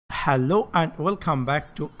Hello and welcome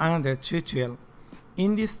back to another tutorial.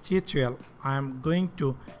 In this tutorial I am going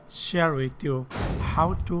to share with you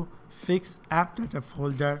how to fix AppData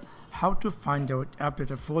Folder, how to find out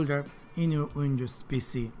AppData Folder in your Windows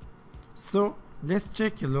PC. So let's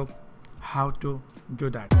take a look how to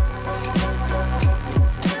do that.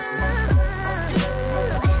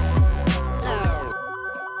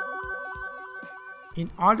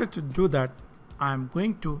 In order to do that, I am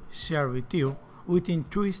going to share with you within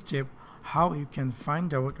 2 steps how you can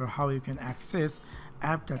find out or how you can access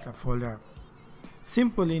AppData Folder.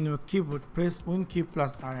 Simply in your keyboard press Win key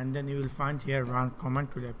plus R and then you will find here run command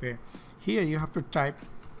will appear. Here you have to type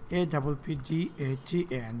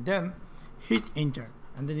AppData and then hit enter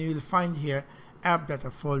and then you will find here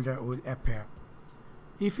AppData Folder will appear.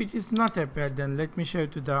 If it is not appear, then let me show you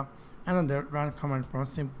to the another run command prompt.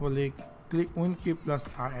 Simply click Win key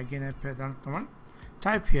plus R, again appear run command.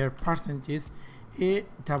 Type here percentage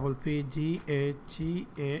AppData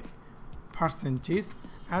percentage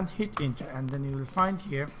and hit enter and then you will find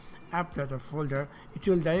here AppData Folder. It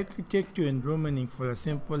will directly take you in remaining folder.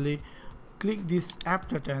 Simply click this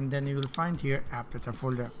AppData and then you will find here AppData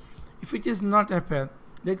Folder. If it is not appear,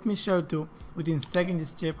 let me show you within second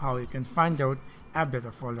step how you can find out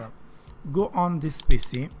AppData Folder. Go on this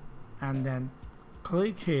PC and then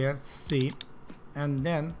click here C and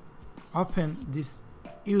then open this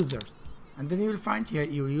users and then you will find here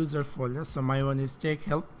your user folder. So my one is take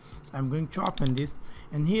help, so I'm going to open this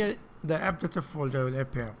and here the AppData Folder will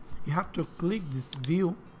appear. You have to click this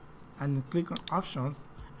view and click on options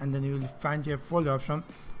and then you will find here folder option.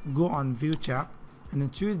 Go on view tab and then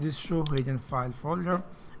choose this show hidden file folder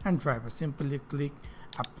and driver. Simply click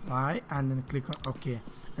apply and then click on OK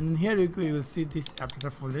and then here you go, you will see this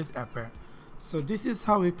AppData Folder is appear. So this is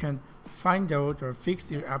how you can find out or fix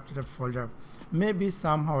your AppData Folder. Maybe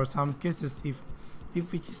somehow or some cases if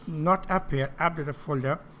it is not appear AppData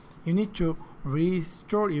Folder, you need to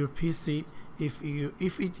restore your PC. If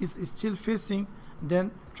it is still facing,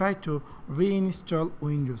 then try to reinstall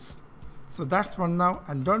Windows. So that's for now,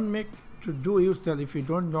 and don't make to do yourself. If you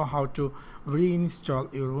don't know how to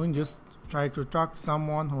reinstall your Windows, try to talk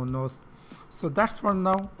someone who knows. So that's for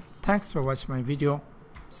now. Thanks for watching my video.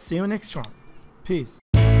 See you next one. Peace.